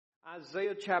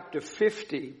Isaiah chapter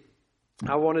 50.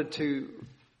 I wanted to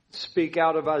speak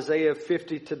out of Isaiah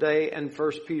 50 today and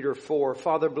 1 Peter 4.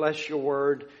 Father, bless your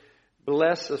word.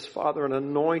 Bless us, Father, and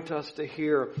anoint us to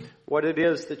hear what it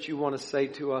is that you want to say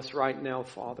to us right now,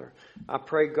 Father. I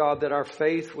pray, God, that our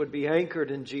faith would be anchored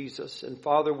in Jesus. And,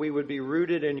 Father, we would be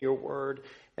rooted in your word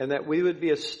and that we would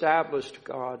be established,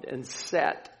 God, and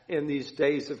set in these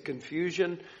days of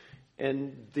confusion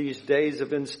and these days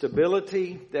of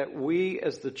instability, that we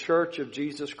as the church of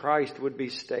Jesus Christ would be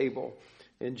stable.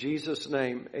 In Jesus'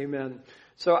 name, amen.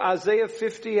 So Isaiah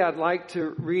 50, I'd like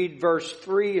to read verse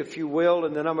 3, if you will,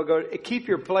 and then I'm going to go, keep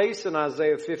your place in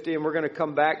Isaiah 50, and we're going to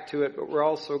come back to it, but we're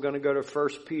also going to go to 1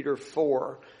 Peter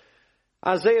 4.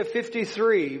 Isaiah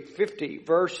 50,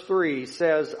 verse 3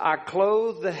 says, I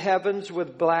clothe the heavens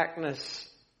with blackness,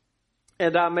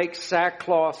 and I make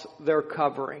sackcloth their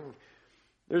covering.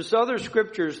 There's other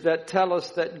scriptures that tell us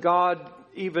that God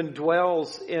even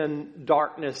dwells in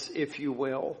darkness, if you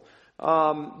will.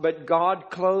 But God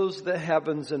clothes the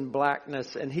heavens in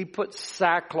blackness, and He puts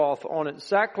sackcloth on it.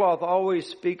 Sackcloth always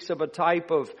speaks of a type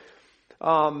of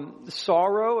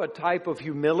sorrow, a type of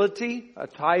humility, a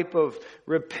type of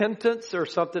repentance, or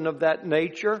something of that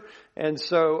nature. And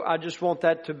so I just want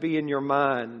that to be in your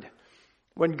mind.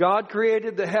 When God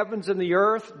created the heavens and the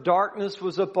earth, darkness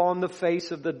was upon the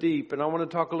face of the deep. And I want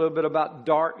to talk a little bit about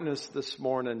darkness this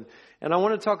morning. And I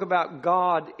want to talk about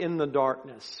God in the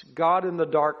darkness. God in the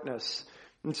darkness.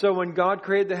 And so when God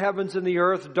created the heavens and the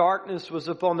earth, darkness was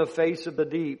upon the face of the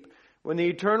deep. When the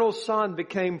eternal Son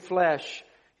became flesh,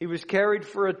 He was carried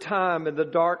for a time in the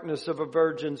darkness of a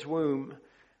virgin's womb.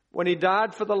 When He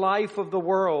died for the life of the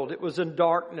world, it was in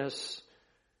darkness,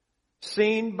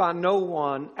 seen by no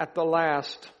one at the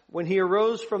last. When He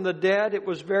arose from the dead, it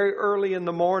was very early in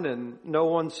the morning. No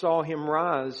one saw Him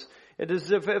rise. It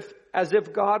is as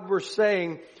if God were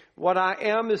saying, what I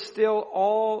am is still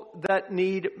all that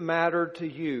need matter to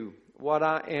you. What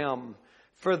I am.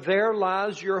 For there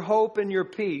lies your hope and your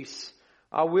peace.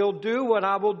 I will do what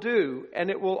I will do, and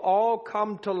it will all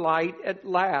come to light at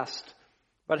last.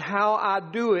 But how I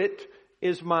do it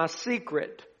is my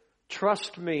secret.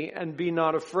 Trust me and be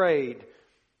not afraid.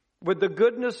 With the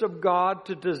goodness of God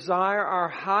to desire our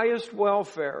highest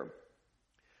welfare,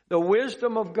 the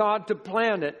wisdom of God to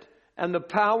plan it, and the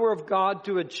power of God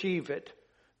to achieve it.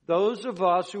 Those of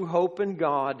us who hope in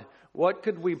God, what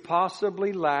could we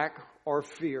possibly lack or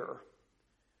fear?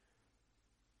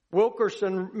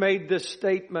 Wilkerson made this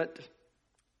statement.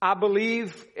 I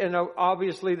believe, and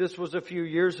obviously this was a few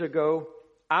years ago,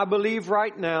 I believe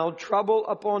right now trouble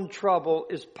upon trouble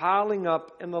is piling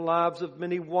up in the lives of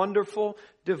many wonderful,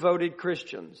 devoted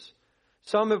Christians.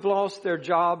 Some have lost their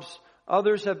jobs.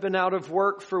 Others have been out of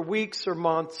work for weeks or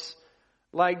months.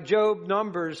 Like Job,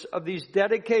 numbers of these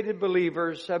dedicated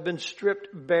believers have been stripped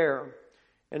bare.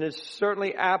 And it's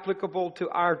certainly applicable to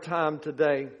our time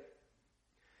today.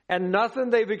 And nothing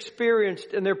they've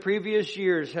experienced in their previous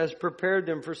years has prepared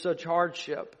them for such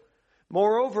hardship.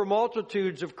 Moreover,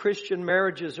 multitudes of Christian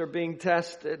marriages are being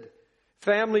tested.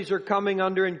 Families are coming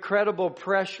under incredible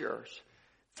pressures,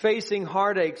 facing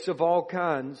heartaches of all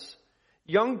kinds.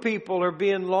 Young people are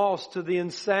being lost to the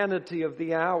insanity of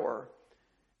the hour.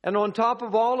 And on top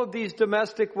of all of these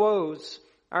domestic woes,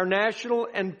 our national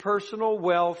and personal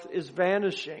wealth is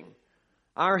vanishing.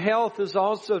 Our health is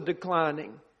also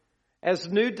declining as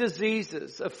new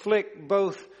diseases afflict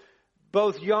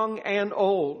both young and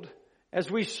old. As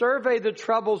we survey the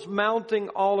troubles mounting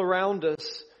all around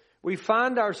us, we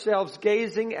find ourselves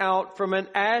gazing out from an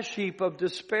ash heap of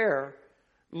despair.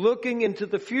 Looking into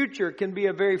the future can be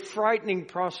a very frightening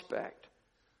prospect.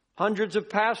 Hundreds of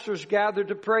pastors gather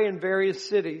to pray in various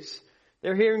cities.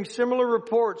 They're hearing similar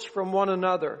reports from one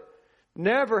another.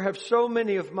 Never have so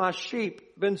many of my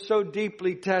sheep been so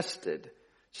deeply tested.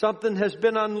 Something has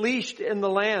been unleashed in the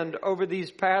land over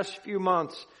these past few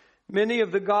months. Many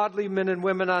of the godly men and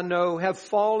women I know have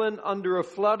fallen under a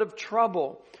flood of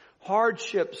trouble,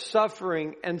 hardship,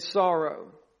 suffering, and sorrow.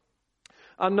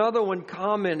 Another one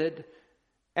commented,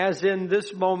 as in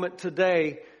this moment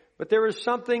today, but there is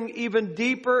something even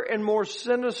deeper and more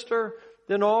sinister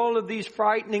than all of these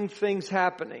frightening things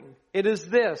happening. It is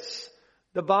this: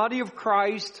 the body of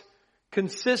Christ,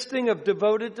 consisting of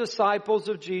devoted disciples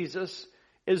of Jesus,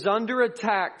 is under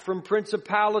attack from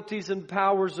principalities and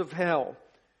powers of hell.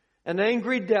 An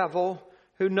angry devil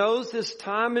who knows his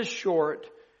time is short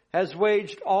has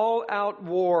waged all-out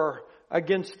war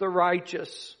against the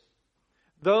righteous.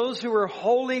 Those who are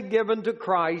wholly given to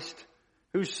Christ,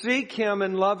 who seek Him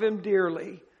and love Him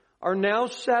dearly, are now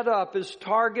set up as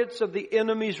targets of the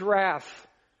enemy's wrath.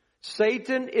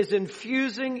 Satan is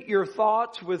infusing your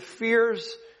thoughts with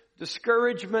fears,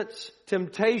 discouragements,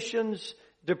 temptations,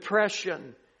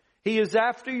 depression. He is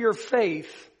after your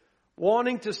faith,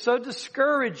 wanting to so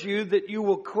discourage you that you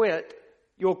will quit.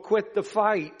 You'll quit the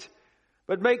fight.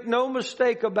 But make no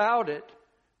mistake about it,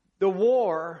 the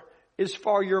war is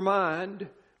for your mind,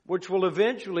 which will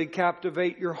eventually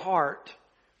captivate your heart.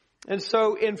 And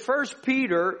so in 1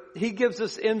 Peter, he gives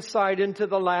us insight into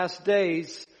the last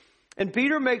days. And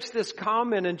Peter makes this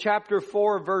comment in chapter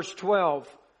 4, verse 12.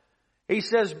 He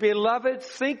says, "Beloved,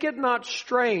 think it not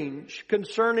strange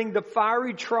concerning the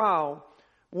fiery trial,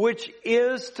 which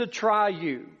is to try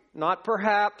you." Not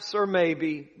perhaps or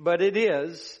maybe, but it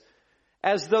is.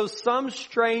 "As though some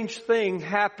strange thing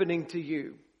happening to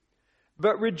you.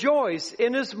 But rejoice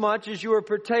inasmuch as you are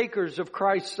partakers of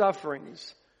Christ's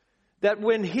sufferings, that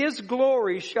when His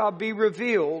glory shall be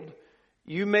revealed,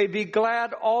 you may be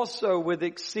glad also with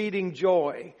exceeding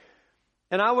joy."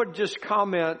 And I would just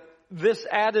comment, this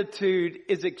attitude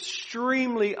is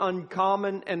extremely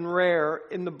uncommon and rare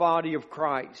in the body of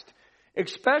Christ,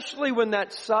 especially when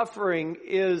that suffering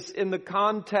is in the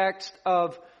context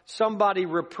of somebody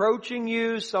reproaching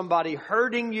you, somebody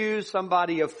hurting you,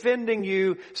 somebody offending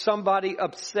you, somebody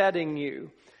upsetting you.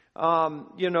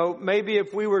 Maybe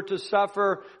if we were to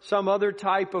suffer some other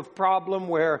type of problem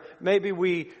where maybe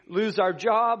we lose our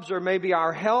jobs or maybe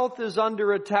our health is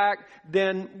under attack,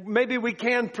 then maybe we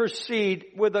can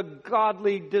proceed with a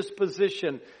godly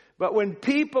disposition. But when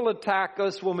people attack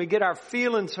us, when we get our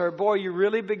feelings hurt, boy, you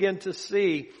really begin to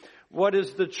see what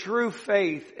is the true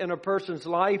faith in a person's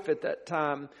life at that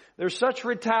time. There's such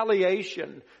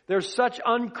retaliation. There's such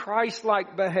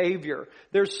un-Christ-like behavior.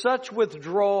 There's such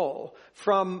withdrawal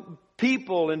from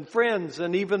people and friends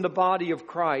and even the body of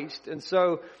Christ. And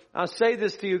so I say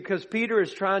this to you because Peter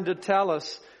is trying to tell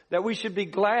us that we should be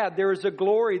glad there is a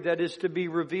glory that is to be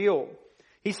revealed.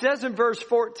 He says in verse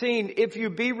 14, "If you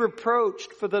be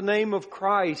reproached for the name of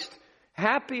Christ,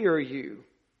 happy are you.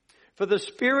 For the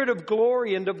Spirit of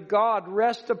glory and of God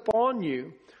rest upon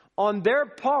you. On their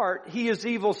part He is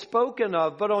evil spoken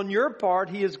of, but on your part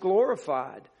He is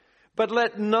glorified. But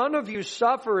let none of you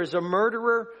suffer as a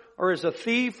murderer, or as a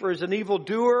thief, or as an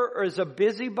evildoer, or as a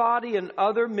busybody in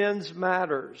other men's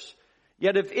matters.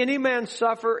 Yet if any man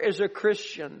suffer as a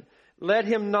Christian, let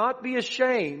him not be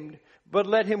ashamed, but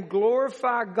let him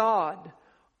glorify God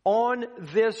on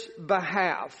this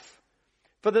behalf.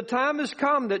 For the time has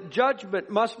come that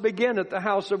judgment must begin at the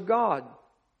house of God.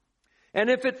 And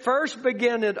if it first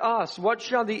begin at us, what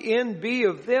shall the end be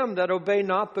of them that obey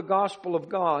not the gospel of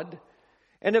God?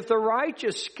 And if the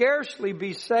righteous scarcely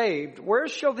be saved, where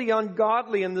shall the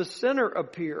ungodly and the sinner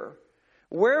appear?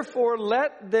 Wherefore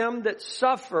let them that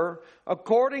suffer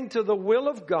according to the will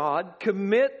of God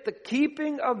commit the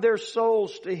keeping of their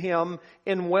souls to Him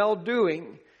in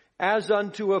well-doing, as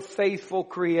unto a faithful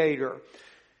Creator."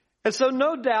 And so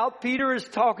no doubt Peter is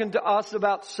talking to us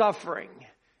about suffering.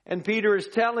 And Peter is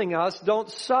telling us, don't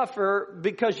suffer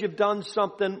because you've done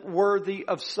something worthy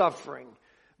of suffering.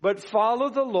 But follow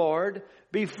the Lord,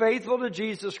 be faithful to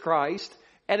Jesus Christ.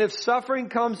 And if suffering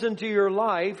comes into your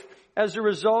life as a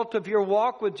result of your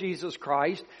walk with Jesus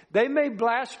Christ, they may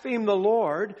blaspheme the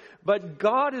Lord, but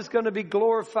God is going to be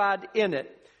glorified in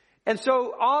it. And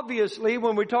so obviously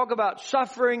when we talk about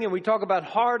suffering and we talk about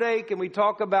heartache and we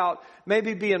talk about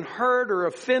maybe being hurt or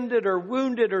offended or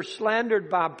wounded or slandered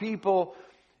by people,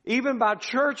 even by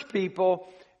church people,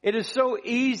 it is so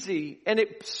easy and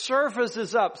it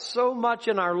surfaces up so much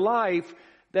in our life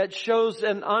that shows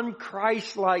an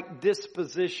un-Christ-like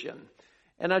disposition.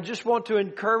 And I just want to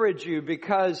encourage you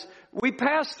because we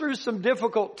passed through some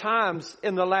difficult times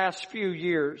in the last few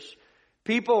years.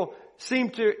 People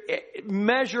seem to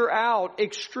measure out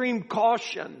extreme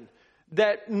caution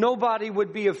that nobody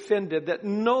would be offended, that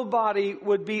nobody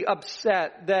would be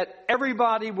upset, that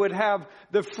everybody would have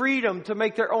the freedom to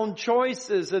make their own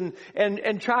choices and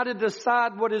try to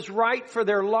decide what is right for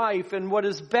their life and what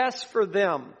is best for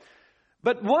them.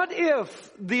 But what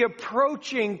if the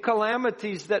approaching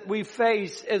calamities that we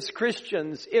face as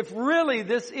Christians, if really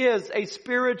this is a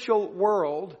spiritual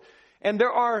world, and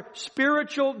there are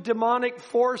spiritual demonic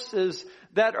forces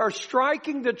that are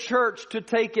striking the church to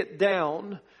take it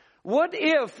down, what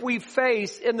if we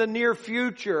face in the near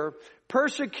future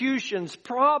persecutions,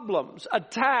 problems,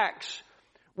 attacks,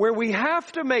 where we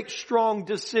have to make strong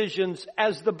decisions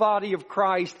as the body of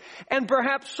Christ, and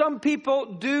perhaps some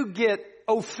people do get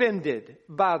offended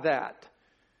by that.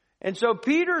 And so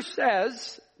Peter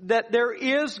says that there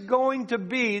is going to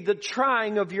be the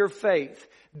trying of your faith.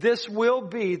 This will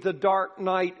be the dark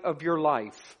night of your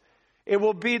life. It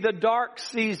will be the dark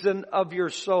season of your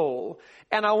soul.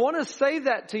 And I want to say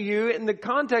that to you in the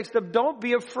context of don't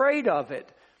be afraid of it.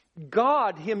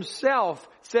 God himself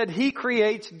said he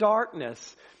creates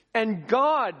darkness. And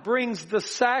God brings the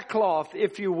sackcloth,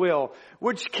 if you will,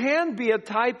 which can be a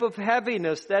type of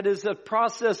heaviness that is a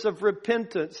process of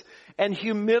repentance and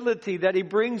humility that he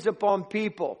brings upon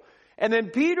people. And then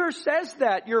Peter says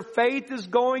that your faith is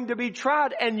going to be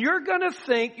tried, and you're going to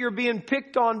think you're being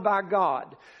picked on by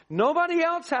God. Nobody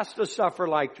else has to suffer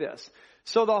like this.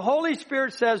 So the Holy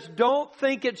Spirit says, don't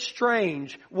think it's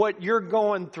strange what you're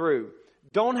going through.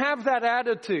 Don't have that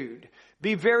attitude.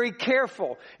 Be very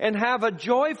careful and have a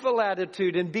joyful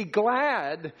attitude and be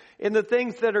glad in the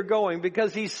things that are going,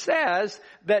 because he says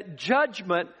that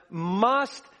judgment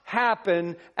must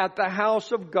happen at the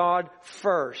house of God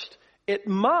first. It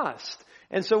must.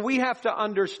 And so we have to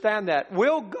understand that.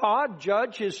 Will God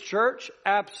judge his church?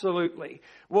 Absolutely.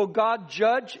 Will God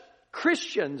judge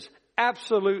Christians?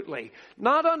 Absolutely.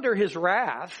 Not under his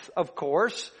wrath, of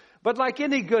course, but like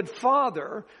any good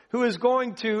father who is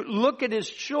going to look at his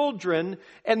children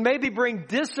and maybe bring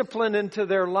discipline into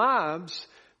their lives,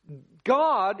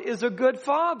 God is a good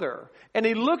father. And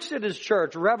he looks at his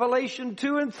church, Revelation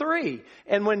 2 and 3.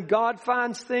 And when God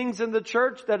finds things in the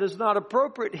church that is not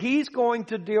appropriate, he's going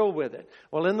to deal with it.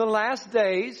 Well, in the last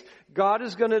days, God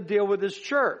is going to deal with his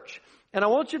church. And I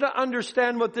want you to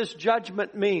understand what this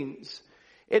judgment means.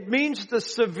 It means the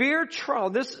severe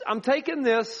trial. I'm taking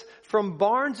this from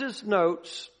Barnes's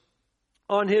notes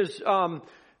on his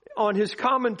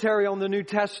commentary on the New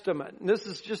Testament. And this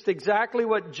is just exactly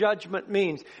what judgment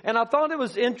means. And I thought it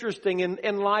was interesting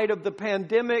in light of the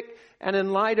pandemic and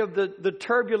in light of the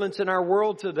turbulence in our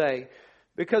world today,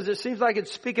 because it seems like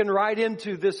it's speaking right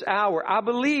into this hour. I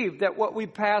believe that what we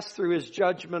pass through is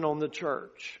judgment on the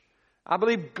church. I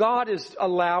believe God is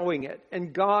allowing it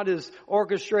and God is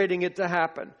orchestrating it to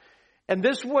happen. And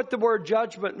this is what the word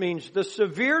judgment means. The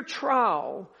severe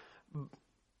trial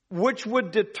which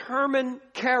would determine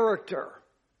character.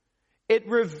 It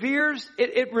refers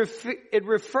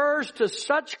to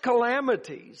such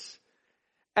calamities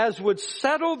as would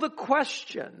settle the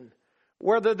question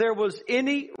whether there was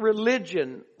any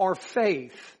religion or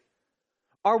faith,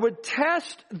 or would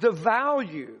test the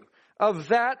value of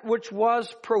that which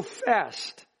was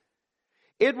professed.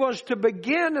 It was to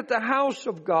begin at the house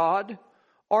of God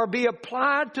or be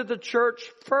applied to the church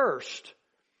first,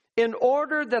 in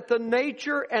order that the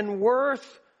nature and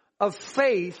worth of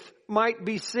faith might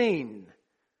be seen.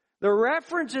 The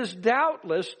reference is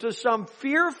doubtless to some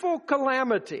fearful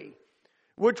calamity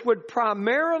which would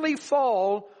primarily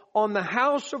fall on the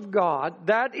house of God,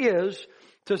 that is,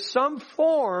 to some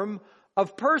form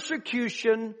of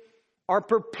persecution or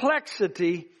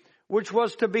perplexity which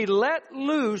was to be let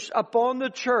loose upon the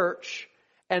church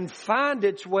and find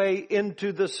its way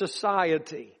into the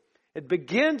society. It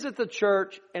begins at the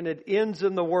church and it ends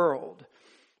in the world.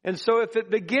 And so if it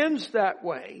begins that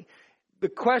way, the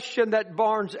question that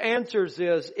Barnes answers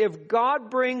is, if God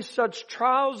brings such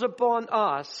trials upon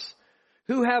us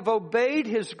who have obeyed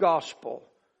his gospel,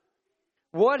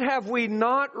 what have we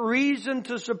not reason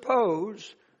to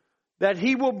suppose that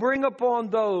he will bring upon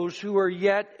those who are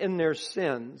yet in their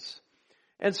sins?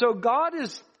 And so God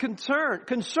is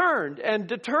concerned and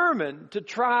determined to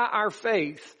try our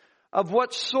faith of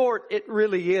what sort it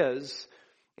really is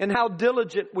and how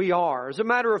diligent we are. As a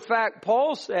matter of fact,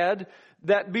 Paul said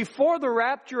that before the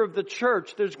rapture of the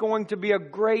church, there's going to be a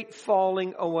great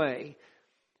falling away.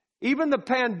 Even the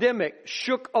pandemic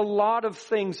shook a lot of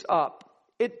things up.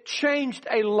 It changed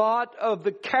a lot of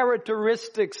the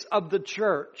characteristics of the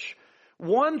church.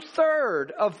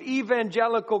 1/3 of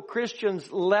evangelical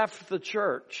Christians left the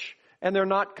church and they're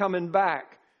not coming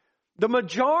back. The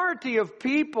majority of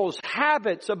people's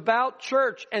habits about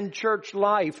church and church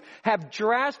life have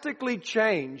drastically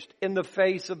changed in the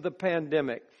face of the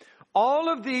pandemic. All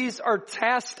of these are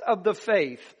tests of the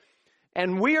faith.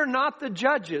 And we are not the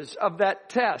judges of that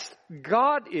test.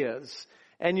 God is.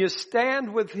 And you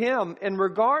stand with him in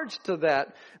regards to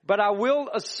that. But I will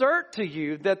assert to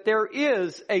you that there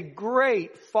is a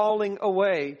great falling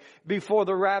away before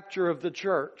the rapture of the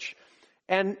church.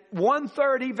 And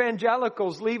 1/3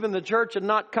 evangelicals leaving the church and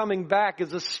not coming back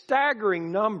is a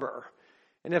staggering number.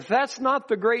 And if that's not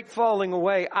the great falling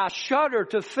away, I shudder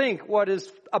to think what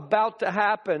is about to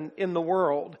happen in the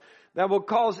world that will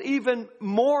cause even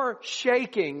more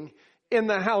shaking in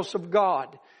the house of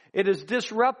God. It has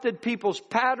disrupted people's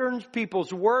patterns,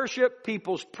 people's worship,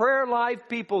 people's prayer life,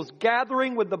 people's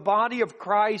gathering with the body of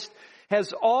Christ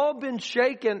has all been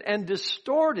shaken and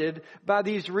distorted by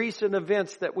these recent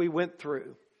events that we went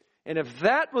through. And if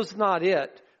that was not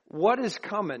it, what is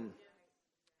coming?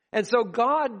 And so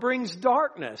God brings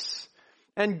darkness.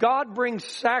 And God brings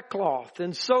sackcloth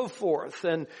and so forth.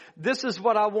 And this is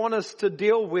what I want us to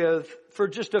deal with for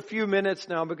just a few minutes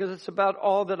now, because it's about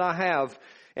all that I have.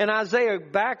 And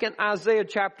back in Isaiah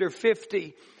chapter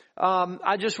 50,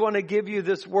 I just want to give you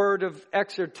this word of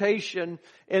exhortation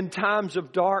in times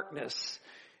of darkness.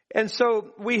 And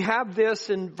so we have this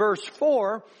in verse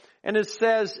 4, and it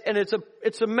says, and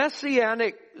it's a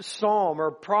messianic psalm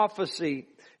or prophecy.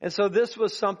 And so this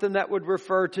was something that would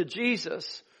refer to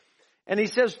Jesus. And he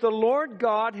says, the Lord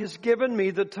God has given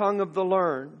me the tongue of the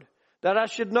learned, that I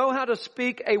should know how to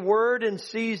speak a word in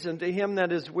season to him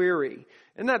that is weary.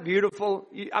 Isn't that beautiful?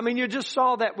 I mean, you just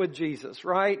saw that with Jesus,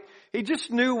 right? He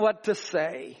just knew what to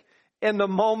say in the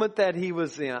moment that he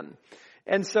was in.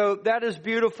 And so that is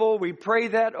beautiful. We pray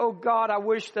that, oh God, I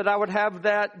wish that I would have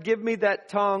that. Give me that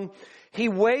tongue. He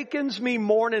wakens me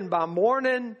morning by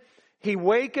morning. He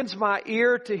wakens my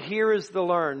ear to hear as the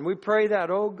learned. We pray that,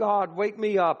 oh God, wake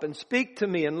me up and speak to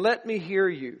me and let me hear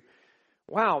you.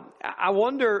 Wow. I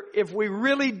wonder if we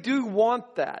really do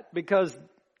want that, because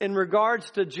in regards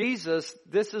to Jesus,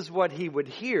 this is what he would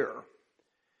hear.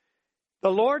 The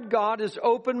Lord God has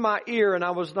opened my ear, and I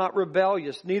was not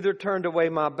rebellious, neither turned away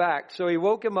my back. So he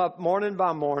woke him up morning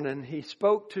by morning. He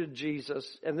spoke to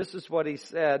Jesus, and this is what he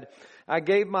said. I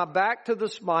gave my back to the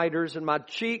smiters and my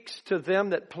cheeks to them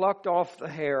that plucked off the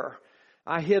hair.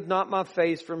 I hid not my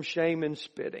face from shame and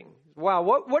spitting. Wow,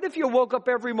 what if you woke up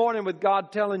every morning with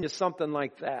God telling you something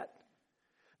like that?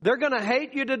 They're going to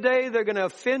hate you today. They're going to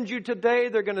offend you today.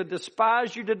 They're going to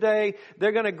despise you today.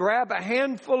 They're going to grab a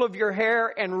handful of your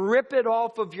hair and rip it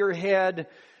off of your head.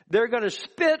 They're going to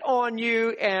spit on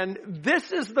you. And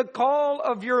this is the call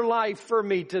of your life for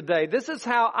me today. This is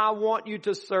how I want you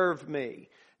to serve me.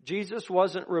 Jesus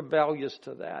wasn't rebellious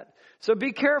to that. So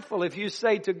be careful if you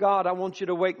say to God, I want you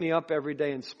to wake me up every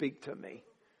day and speak to me.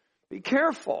 Be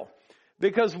careful.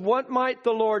 Because what might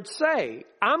the Lord say?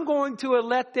 I'm going to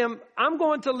let them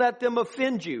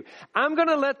offend you. I'm going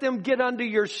to let them get under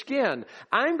your skin.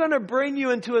 I'm going to bring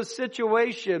you into a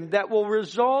situation that will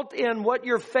result in what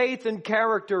your faith and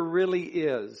character really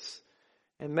is.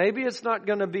 And maybe it's not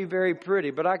going to be very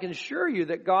pretty, but I can assure you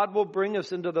that God will bring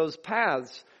us into those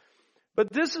paths.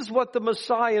 But this is what the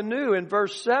Messiah knew in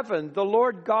verse 7. The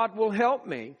Lord God will help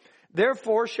me.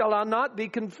 Therefore shall I not be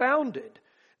confounded.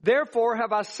 Therefore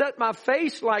have I set my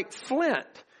face like flint,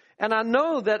 and I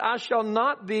know that I shall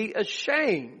not be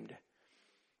ashamed.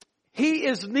 He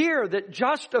is near that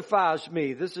justifies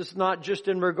me. This is not just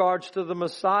in regards to the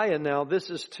Messiah now.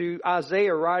 This is to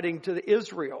Isaiah writing to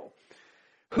Israel.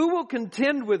 Who will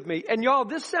contend with me? And y'all,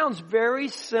 this sounds very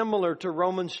similar to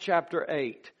Romans chapter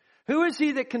 8. Who is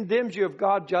he that condemns you if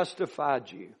God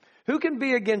justified you? Who can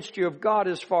be against you if God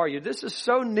is for you? This is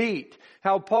so neat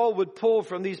how Paul would pull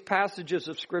from these passages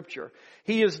of Scripture.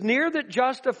 He is near that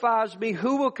justifies me.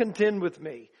 Who will contend with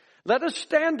me? Let us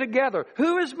stand together.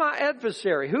 Who is my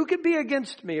adversary? Who can be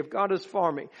against me if God is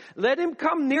for me? Let him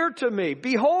come near to me.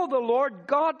 Behold, the Lord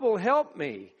God will help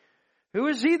me. Who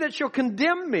is he that shall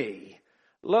condemn me?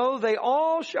 Lo, they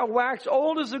all shall wax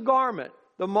old as a garment.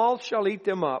 The moth shall eat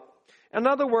them up. In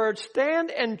other words,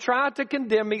 stand and try to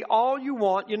condemn me all you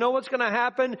want. You know what's going to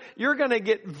happen? You're going to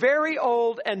get very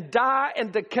old and die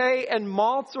and decay, and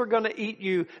moths are going to eat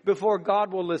you before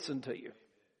God will listen to you.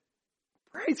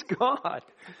 Praise God.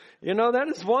 You know, that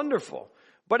is wonderful.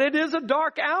 But it is a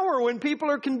dark hour when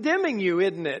people are condemning you,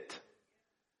 isn't it?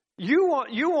 You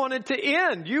want it to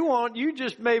end. You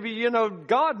just maybe,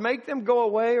 God make them go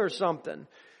away or something.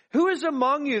 Who is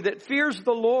among you that fears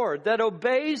the Lord, that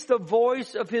obeys the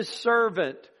voice of his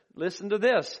servant? Listen to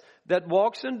this, that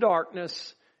walks in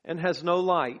darkness and has no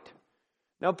light.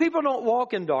 Now, people don't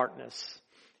walk in darkness.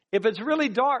 If it's really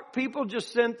dark, people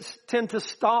just tend to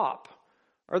stop,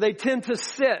 or they tend to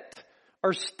sit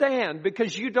or stand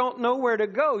because you don't know where to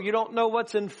go. You don't know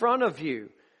what's in front of you.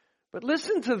 But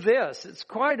listen to this. It's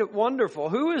quite wonderful.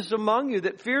 Who is among you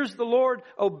that fears the Lord,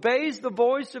 obeys the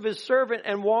voice of his servant,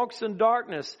 and walks in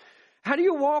darkness? How do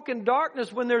you walk in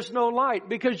darkness when there's no light?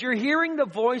 Because you're hearing the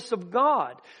voice of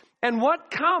God. And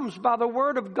what comes by the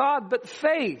word of God but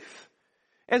faith?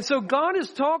 And so God is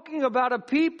talking about a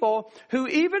people who,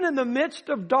 even in the midst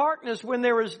of darkness, when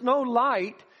there is no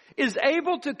light, is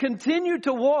able to continue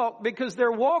to walk, because they're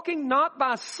walking not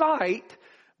by sight,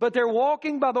 but they're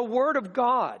walking by the word of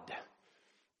God.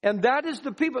 And that is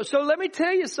the people. So let me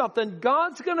tell you something.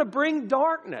 God's going to bring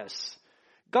darkness.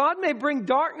 God may bring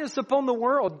darkness upon the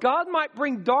world. God might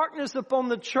bring darkness upon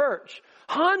the church.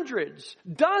 Hundreds,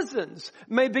 dozens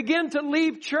may begin to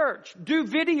leave church, do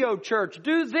video church,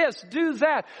 do this, do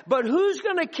that. But who's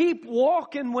going to keep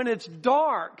walking when it's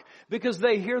dark? Because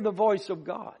they hear the voice of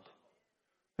God.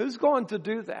 Who's going to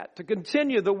do that? To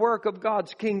continue the work of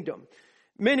God's kingdom.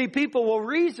 Many people will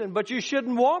reason, but you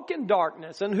shouldn't walk in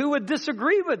darkness. And who would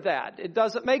disagree with that? It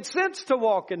doesn't make sense to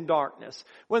walk in darkness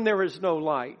when there is no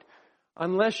light.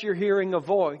 Unless you're hearing a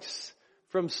voice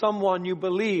from someone you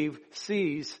believe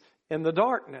sees in the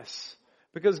darkness.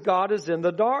 Because God is in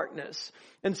the darkness.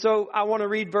 And so I want to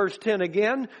read verse 10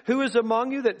 again. Who is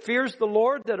among you that fears the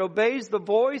Lord, that obeys the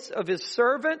voice of his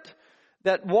servant,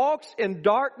 that walks in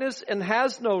darkness and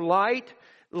has no light?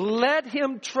 Let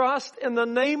him trust in the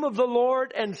name of the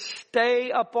Lord and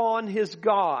stay upon his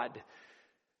God.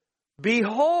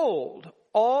 Behold,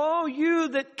 all you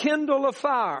that kindle a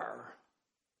fire,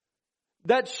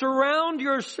 that surround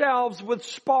yourselves with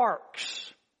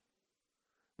sparks.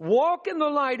 Walk in the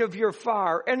light of your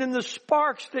fire and in the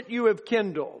sparks that you have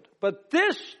kindled. But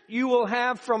this you will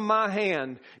have from my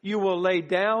hand. You will lay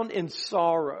down in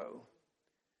sorrow.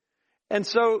 And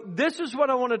so this is what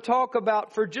I want to talk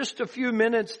about for just a few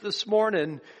minutes this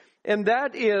morning. And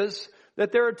that is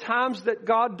that there are times that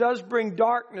God does bring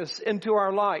darkness into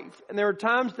our life. And there are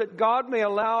times that God may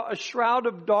allow a shroud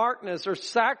of darkness or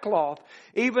sackcloth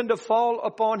even to fall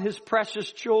upon his precious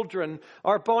children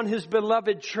or upon his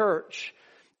beloved church.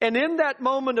 And in that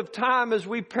moment of time, as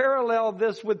we parallel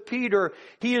this with Peter,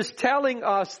 he is telling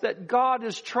us that God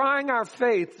is trying our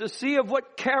faith to see of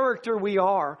what character we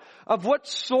are, of what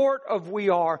sort of we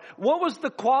are. What was the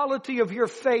quality of your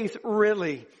faith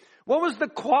really? What was the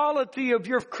quality of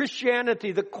your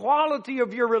Christianity, the quality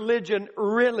of your religion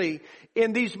really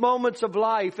in these moments of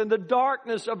life, in the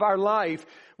darkness of our life,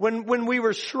 when we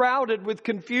were shrouded with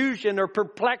confusion or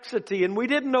perplexity and we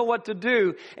didn't know what to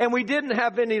do and we didn't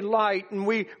have any light and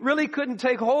we really couldn't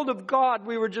take hold of God.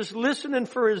 We were just listening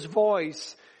for his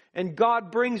voice. And God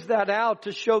brings that out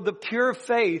to show the pure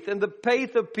faith and the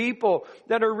faith of people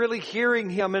that are really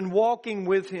hearing him and walking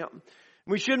with him.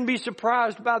 We shouldn't be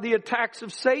surprised by the attacks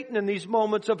of Satan in these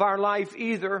moments of our life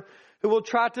either, who will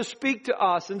try to speak to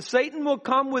us. And Satan will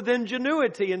come with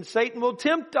ingenuity and Satan will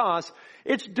tempt us.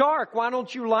 It's dark. Why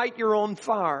don't you light your own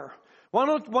fire? Why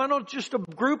don't just a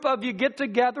group of you get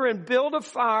together and build a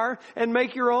fire and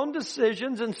make your own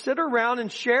decisions and sit around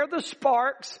and share the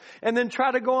sparks and then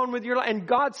try to go on with your life? And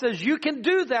God says, you can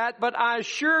do that, but I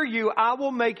assure you, I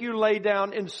will make you lay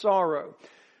down in sorrow.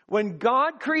 When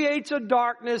God creates a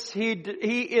darkness, He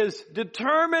is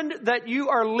determined that you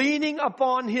are leaning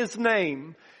upon His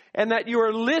name and that you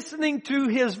are listening to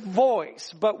His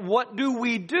voice. But what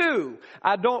do?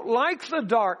 I don't like the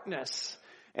darkness.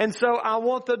 And so I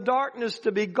want the darkness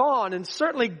to be gone. And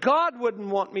certainly God wouldn't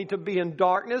want me to be in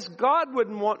darkness. God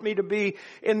wouldn't want me to be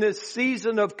in this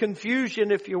season of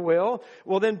confusion, if you will.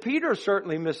 Well, then Peter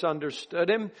certainly misunderstood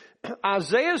him.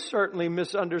 Isaiah certainly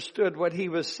misunderstood what he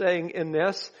was saying in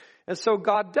this. And so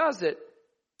God does it.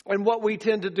 And what we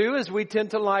tend to do is we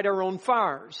tend to light our own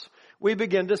fires. We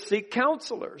begin to seek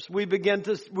counselors. We begin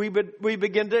to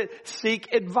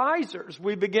seek advisors.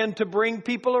 We begin to bring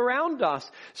people around us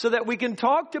so that we can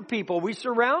talk to people. We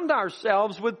surround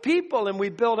ourselves with people and we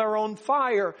build our own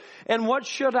fire. And what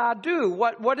should I do?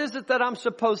 What is it that I'm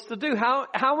supposed to do?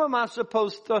 How am I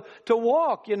supposed to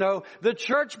walk? You know, the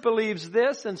church believes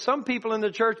this and some people in the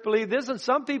church believe this and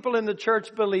some people in the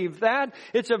church believe that.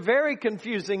 It's a very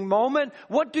confusing moment.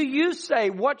 What do you say?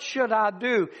 What should I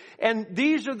do? And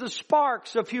these are the sparks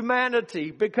of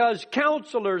humanity, because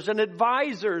counselors and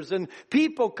advisors and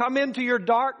people come into your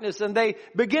darkness and they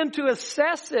begin to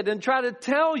assess it and try to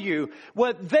tell you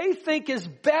what they think is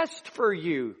best for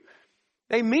you.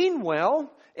 They mean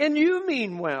well and you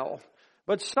mean well.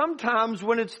 But sometimes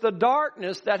when it's the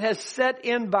darkness that has set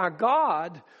in by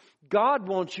God, God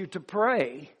wants you to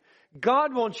pray.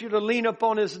 God wants you to lean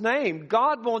upon His name.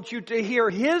 God wants you to hear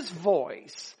His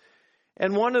voice.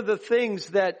 And one of the things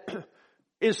that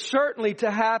is certainly to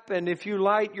happen if you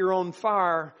light your own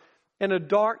fire in a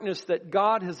darkness that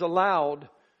God has allowed,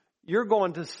 you're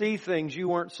going to see things you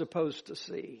weren't supposed to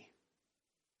see.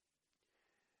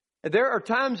 There are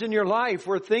times in your life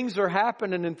where things are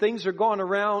happening and things are going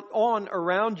on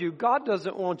around you. God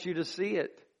doesn't want you to see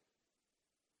it.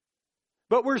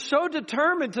 But we're so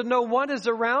determined to know what is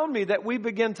around me that we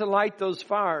begin to light those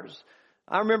fires.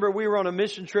 I remember we were on a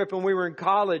mission trip and we were in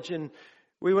college and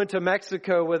we went to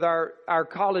Mexico with our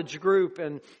college group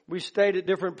and we stayed at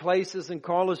different places, and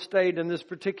Carla stayed in this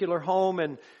particular home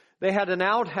and they had an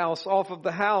outhouse off of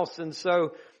the house. And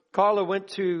so Carla went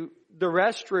to the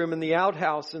restroom in the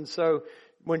outhouse. And so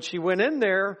when she went in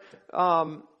there,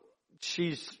 the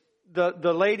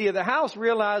lady of the house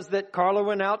realized that Carla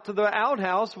went out to the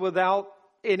outhouse without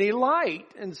any light.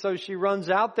 And so she runs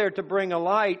out there to bring a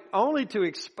light, only to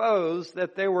expose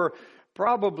that there were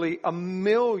probably 1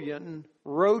 million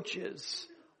roaches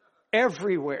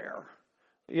everywhere,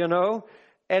 you know.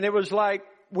 And it was like,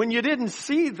 when you didn't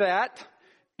see that,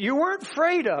 you weren't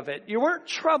afraid of it. You weren't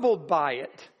troubled by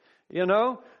it, you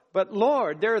know. But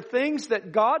Lord, there are things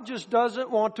that God just doesn't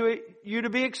want you to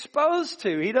be exposed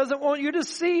to. He doesn't want you to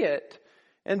see it.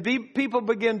 And people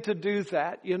begin to do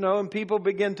that, you know, and people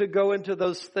begin to go into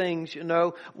those things, you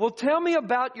know. Well, tell me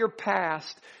about your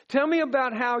past. Tell me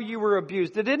about how you were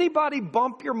abused. Did anybody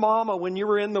bump your mama when you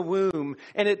were in the womb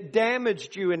and it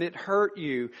damaged you and it hurt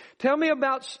you? Tell me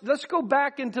let's go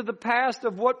back into the past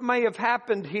of what may have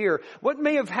happened here. What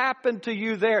may have happened to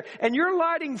you there. And you're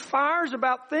lighting fires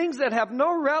about things that have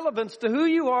no relevance to who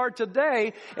you are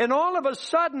today. And all of a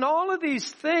sudden, all of these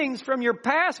things from your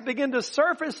past begin to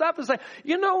surface up and say,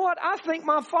 you know what? I think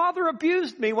my father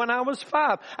abused me when I was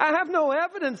 5. I have no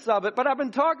evidence of it, but I've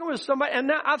been talking with somebody and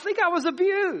now I think I was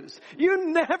abused.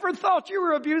 You never thought you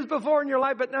were abused before in your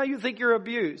life, but now you think you're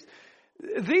abused.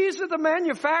 These are the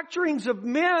manufacturings of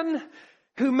men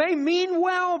who may mean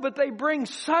well, but they bring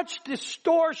such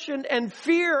distortion and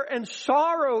fear and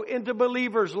sorrow into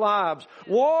believers' lives.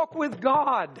 Walk with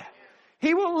God.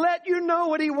 He will let you know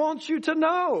what He wants you to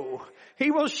know.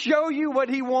 He will show you what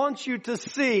He wants you to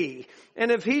see.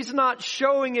 And if He's not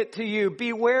showing it to you,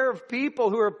 beware of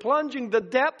people who are plunging the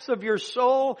depths of your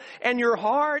soul and your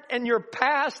heart and your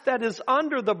past that is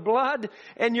under the blood,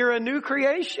 and you're a new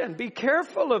creation. Be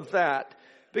careful of that,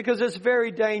 because it's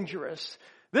very dangerous.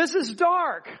 This is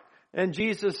dark. And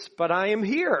Jesus, but I am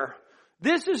here.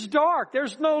 This is dark.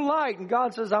 There's no light. And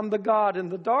God says, I'm the God in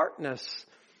the darkness.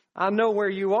 I know where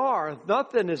you are.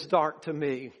 Nothing is dark to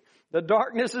me. The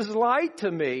darkness is light to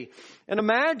me. And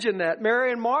imagine that.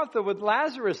 Mary and Martha with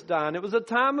Lazarus dying. It was a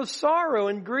time of sorrow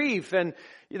and grief. And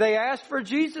they asked for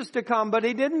Jesus to come, but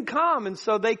He didn't come. And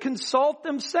so they consult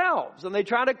themselves and they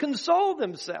try to console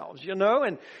themselves, you know.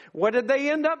 And what did they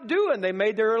end up doing? They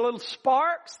made their little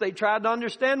sparks. They tried to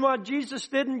understand why Jesus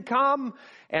didn't come.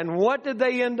 And what did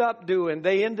they end up doing?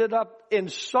 They ended up in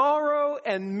sorrow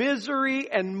and misery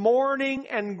and mourning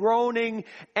and groaning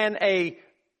and a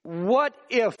what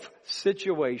if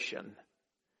situation.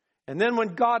 And then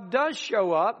when God does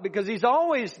show up, because He's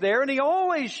always there and He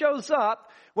always shows up,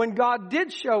 when God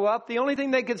did show up, the only thing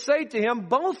they could say to Him,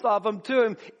 both of them to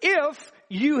Him, if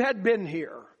you had been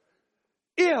here.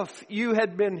 If you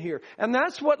had been here. And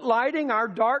that's what lighting our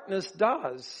darkness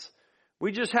does.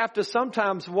 We just have to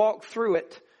sometimes walk through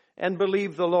it and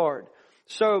believe the Lord.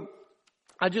 So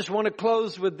I just want to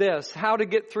close with this. How to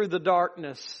get through the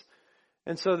darkness.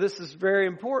 And so this is very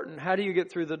important. How do you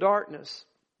get through the darkness?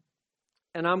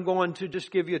 And I'm going to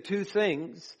just give you 2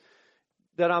 things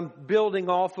that I'm building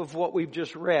off of what we've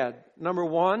just read. Number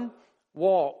 1,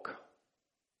 walk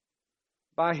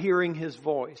by hearing His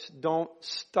voice. Don't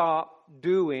stop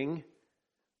doing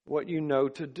what you know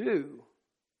to do.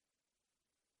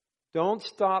 Don't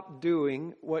stop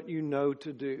doing what you know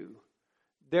to do.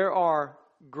 There are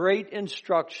great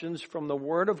instructions from the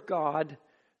Word of God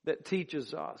that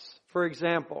teaches us. For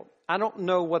example, I don't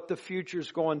know what the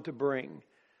future's going to bring.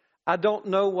 I don't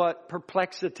know what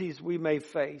perplexities we may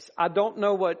face. I don't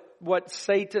know what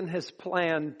Satan has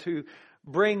planned to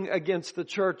bring against the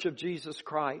church of Jesus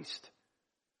Christ.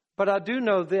 But I do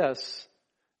know this,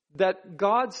 that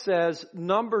God says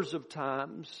numbers of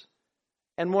times,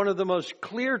 and one of the most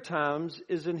clear times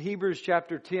is in Hebrews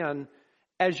chapter 10,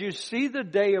 as you see the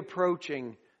day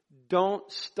approaching, don't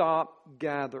stop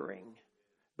gathering,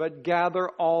 but gather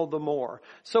all the more.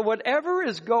 So whatever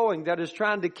is going that is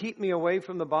trying to keep me away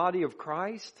from the body of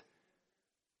Christ,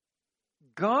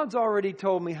 God's already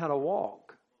told me how to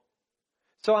walk.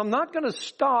 So I'm not going to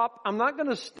stop. I'm not going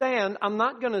to stand. I'm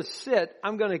not going to sit.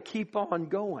 I'm going to keep on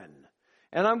going.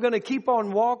 And I'm going to keep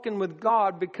on walking with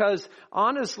God, because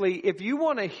honestly, if you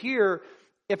want to hear,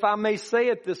 if I may say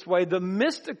it this way, the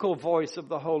mystical voice of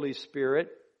the Holy Spirit,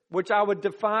 which I would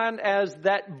define as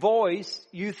that voice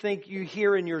you think you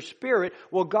hear in your spirit.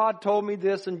 Well, God told me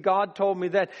this and God told me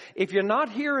that. If you're not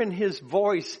hearing His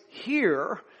voice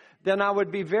here, then I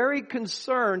would be very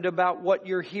concerned about what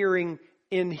you're hearing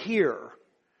in here.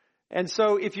 And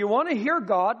so if you want to hear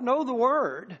God, know the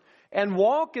Word and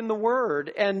walk in the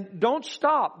Word, and don't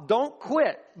stop, don't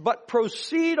quit, but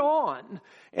proceed on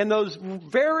in those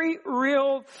very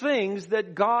real things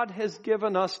that God has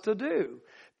given us to do.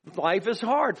 Life is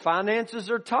hard.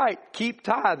 Finances are tight. Keep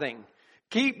tithing.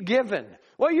 Keep giving.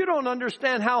 Well, you don't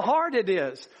understand how hard it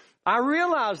is. I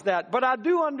realize that, but I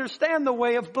do understand the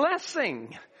way of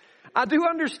blessing. I do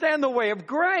understand the way of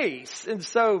grace. And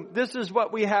so this is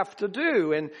what we have to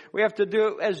do. And we have to do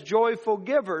it as joyful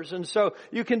givers. And so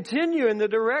you continue in the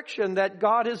direction that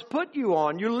God has put you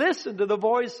on. You listen to the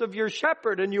voice of your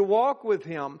shepherd and you walk with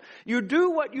him. You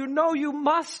do what you know you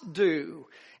must do.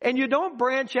 And you don't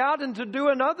branch out into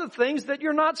doing other things that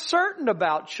you're not certain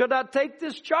about. Should I take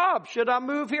this job? Should I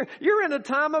move here? You're in a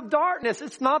time of darkness.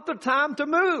 It's not the time to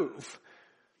move.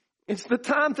 It's the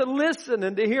time to listen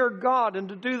and to hear God and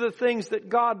to do the things that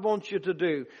God wants you to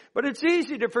do. But it's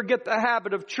easy to forget the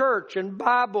habit of church and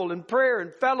Bible and prayer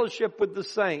and fellowship with the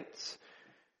saints.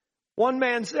 One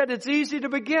man said it's easy to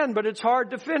begin, but it's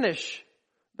hard to finish.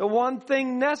 The one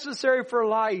thing necessary for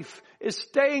life is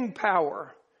staying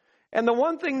power. And the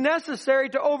one thing necessary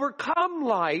to overcome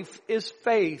life is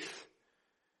faith.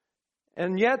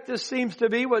 And yet this seems to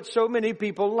be what so many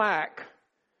people lack.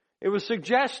 It was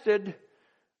suggested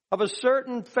of a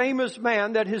certain famous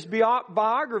man that his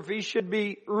biography should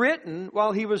be written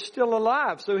while he was still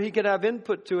alive so he could have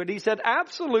input to it. He said,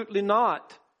 absolutely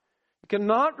not. You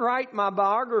cannot write my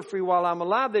biography while I'm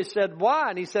alive. They said, why?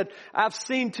 And he said, I've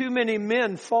seen too many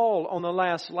men fall on the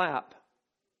last lap.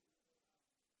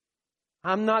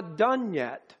 I'm not done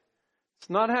yet. It's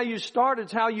not how you start,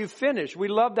 it's how you finish. We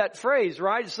love that phrase,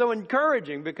 right? It's so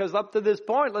encouraging because up to this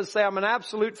point, let's say I'm an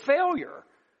absolute failure.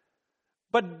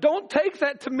 But don't take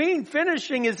that to mean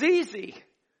finishing is easy.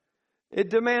 It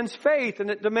demands faith and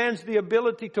it demands the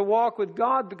ability to walk with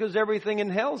God because everything in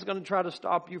hell is going to try to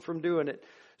stop you from doing it.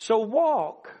 So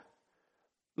walk.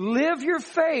 Live your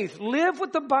faith. Live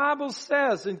what the Bible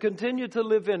says and continue to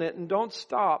live in it and don't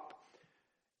stop.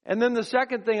 And then the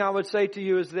second thing I would say to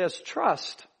you is this,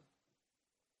 trust.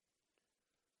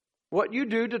 What you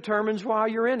do determines why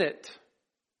you're in it.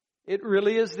 It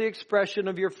really is the expression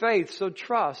of your faith. So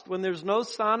trust. When there's no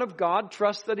sign of God,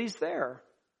 trust that He's there.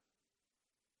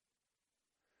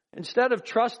 Instead of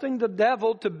trusting the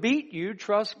devil to beat you,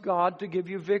 trust God to give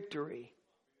you victory.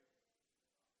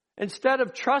 Instead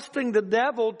of trusting the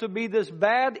devil to be this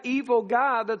bad, evil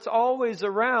guy that's always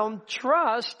around,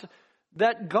 trust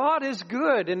that God is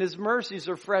good and His mercies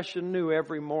are fresh and new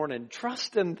every morning.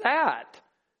 Trust in that.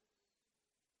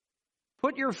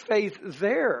 Put your faith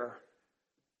there.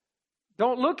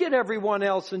 Don't look at everyone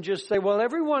else and just say, well,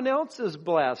 everyone else is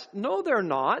blessed. No, they're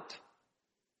not.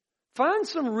 Find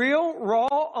some real, raw,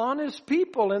 honest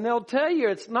people and they'll tell you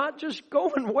it's not just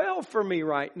going well for me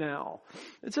right now.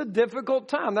 It's a difficult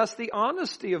time. That's the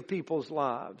honesty of people's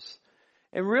lives.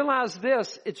 And realize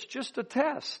this, it's just a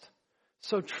test.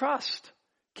 So trust.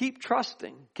 Keep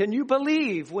trusting. Can you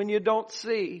believe when you don't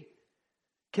see?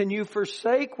 Can you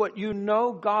forsake what you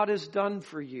know God has done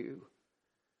for you?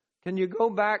 Can you go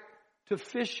back to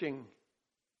fishing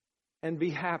and be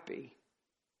happy?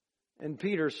 And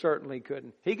Peter certainly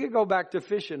couldn't. He could go back to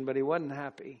fishing, but he wasn't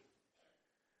happy.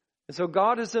 And so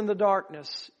God is in the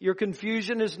darkness. Your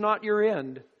confusion is not your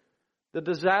end. The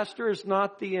disaster is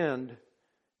not the end.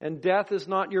 And death is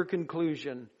not your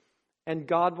conclusion. And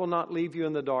God will not leave you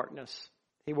in the darkness.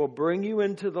 He will bring you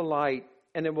into the light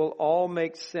and it will all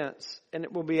make sense. And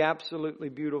it will be absolutely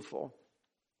beautiful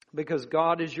because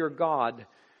God is your God.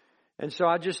 And so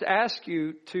I just ask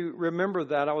you to remember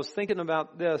that. I was thinking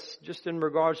about this just in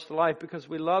regards to life because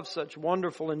we love such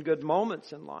wonderful and good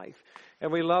moments in life.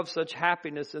 And we love such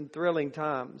happiness and thrilling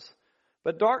times.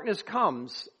 But darkness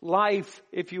comes. Life,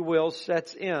 if you will,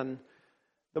 sets in.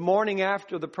 The morning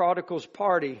after the prodigal's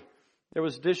party, there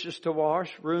was dishes to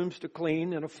wash, rooms to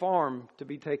clean, and a farm to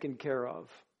be taken care of.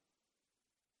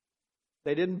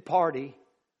 They didn't party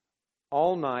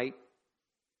all night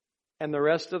and the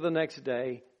rest of the next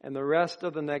day and the rest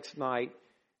of the next night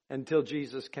until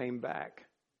Jesus came back.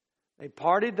 They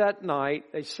partied that night,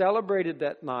 they celebrated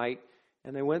that night,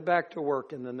 and they went back to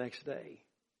work in the next day.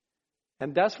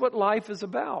 And that's what life is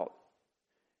about.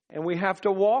 And we have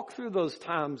to walk through those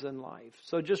times in life.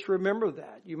 So just remember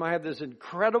that. You might have this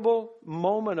incredible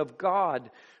moment of God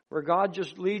where God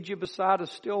just leads you beside a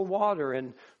still water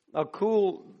and a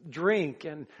cool drink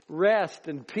and rest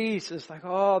and peace. It's like,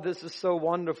 oh, this is so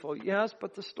wonderful. Yes,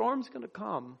 but the storm's going to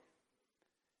come.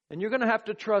 And you're going to have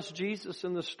to trust Jesus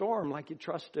in the storm like you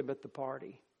trust Him at the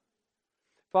party.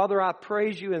 Father, I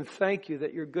praise You and thank You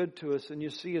that You're good to us and You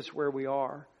see us where we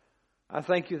are. I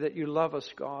thank You that You love us,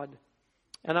 God.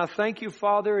 And I thank You,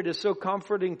 Father, it is so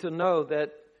comforting to know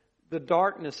that the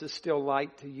darkness is still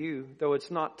light to You, though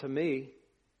it's not to me.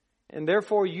 And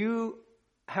therefore You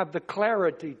have the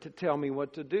clarity to tell me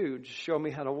what to do, to show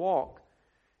me how to walk.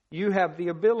 You have the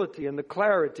ability and the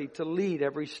clarity to lead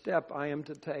every step I am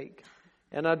to take.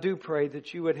 And I do pray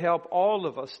that You would help all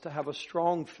of us to have a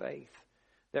strong faith,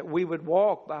 that we would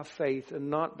walk by faith and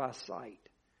not by sight.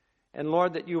 And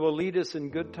Lord, that you will lead us in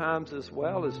good times as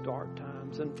well as dark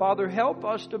times. And Father, help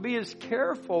us to be as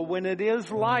careful when it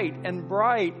is light and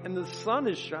bright and the sun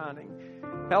is shining.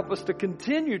 Help us to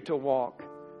continue to walk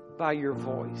by your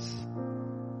voice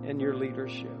and your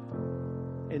leadership.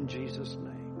 In Jesus'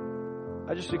 name.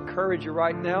 I just encourage you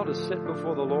right now to sit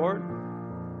before the Lord.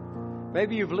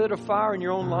 Maybe you've lit a fire in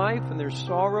your own life and there's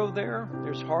sorrow there.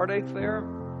 There's heartache there.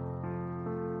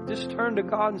 Just turn to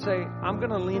God and say, I'm going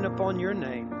to lean upon your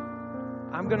name.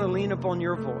 I'm going to lean upon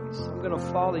your voice. I'm going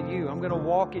to follow you. I'm going to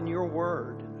walk in your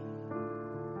word.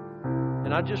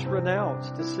 And I just renounce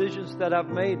decisions that I've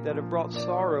made that have brought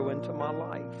sorrow into my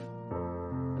life.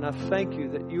 And I thank you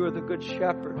that you are the good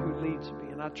shepherd who leads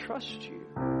me. And I trust you.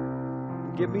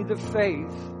 Give me the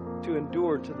faith to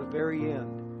endure to the very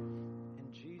end.